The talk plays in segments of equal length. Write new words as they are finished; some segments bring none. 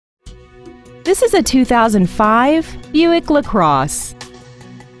This is a 2005 Buick LaCrosse.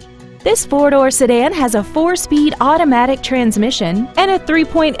 This four-door sedan has a 4-speed automatic transmission and a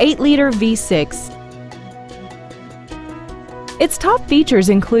 3.8-liter V6. Its top features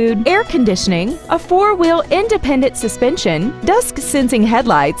include air conditioning, a 4-wheel independent suspension, dusk-sensing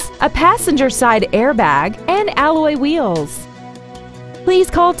headlights, a passenger side airbag, and alloy wheels. Please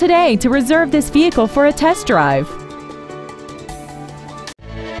call today to reserve this vehicle for a test drive.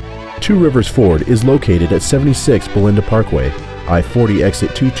 Two Rivers Ford is located at 76 Belinda Parkway, I-40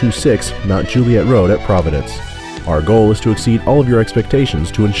 exit 226, Mount Juliet Road at Providence. Our goal is to exceed all of your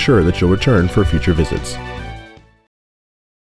expectations to ensure that you'll return for future visits.